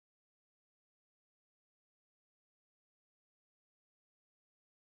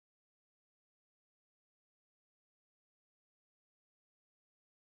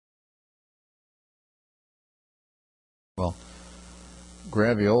Well,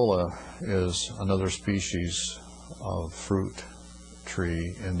 graviola is another species of fruit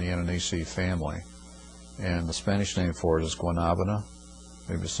tree in the Ananaceae family, and the Spanish name for it is guanabana.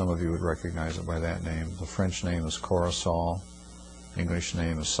 Maybe some of you would recognize it by that name. The French name is corosol. English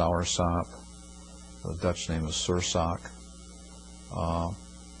name is soursop. The Dutch name is soursop.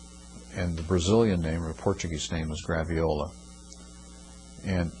 And the Brazilian name, or Portuguese name, is graviola.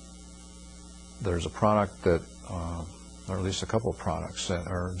 And there's a product that, or at least a couple of products, that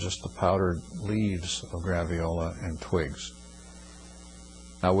are just the powdered leaves of graviola and twigs.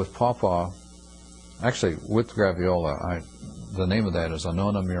 Now with pawpaw, actually with graviola, the name of that is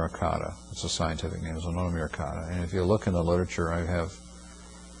Annona muricata. It's a scientific name, it's Annona muricata. And if you look in the literature, I have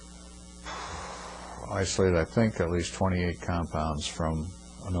isolated, I think, at least 28 compounds from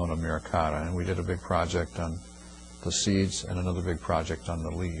Annona muricata, and we did a big project on the seeds and another big project on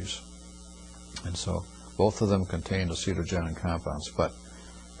the leaves. And so both of them contain acetogenin compounds, but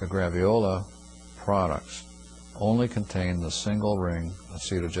the graviola products only contain the single ring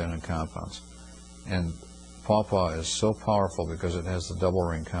acetogenin compounds. And pawpaw is so powerful because it has the double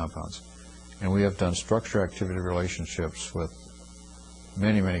ring compounds. And we have done structure-activity relationships with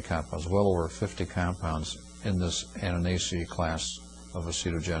many, many compounds, well over 50 compounds in this Ananaceae class of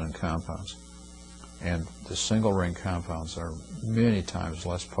acetogenin compounds. And the single ring compounds are many times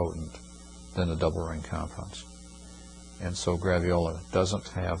less potent than the double ring compounds. And so graviola doesn't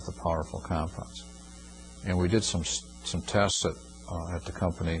have the powerful compounds. And we did some tests at the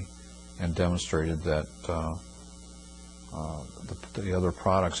company and demonstrated that the other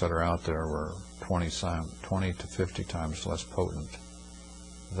products that are out there were 20 to 50 times less potent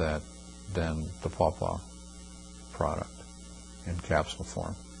than the pawpaw product in capsule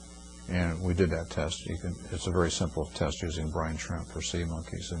form. And we did that test. It's a very simple test using brine shrimp for sea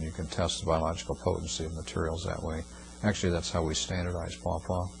monkeys, and you can test the biological potency of materials that way. Actually, that's how we standardize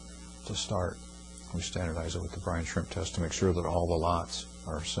pawpaw to start. We standardize it with the brine shrimp test to make sure that all the lots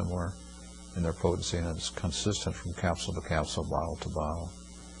are similar in their potency and it's consistent from capsule to capsule, bottle to bottle.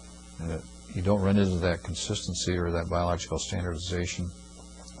 And you don't run into that consistency or that biological standardization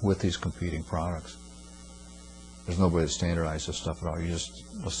with these competing products. There's no way to standardize this stuff at all. You just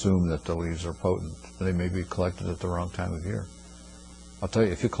assume that the leaves are potent. They may be collected at the wrong time of year. I'll tell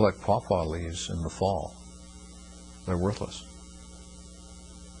you, if you collect pawpaw leaves in the fall, they're worthless.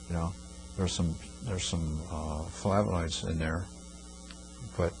 You know, there's some flavonoids in there,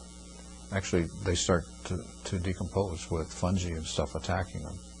 but actually they start to decompose with fungi and stuff attacking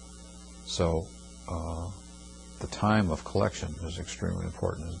them. So the time of collection is extremely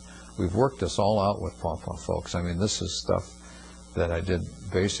important. We've worked this all out with pawpaw folks. I mean, this is stuff that I did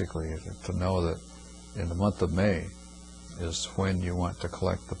basically to know that in the month of May is when you want to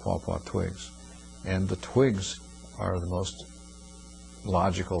collect the pawpaw twigs. And the twigs are the most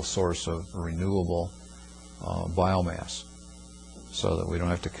logical source of renewable biomass, so that we don't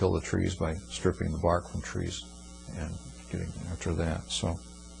have to kill the trees by stripping the bark from trees and getting after that. So,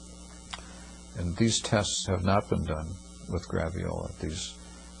 and these tests have not been done with graviola. These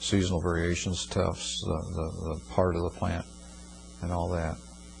seasonal variations tests, the part of the plant and all that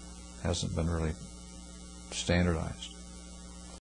hasn't been really standardized.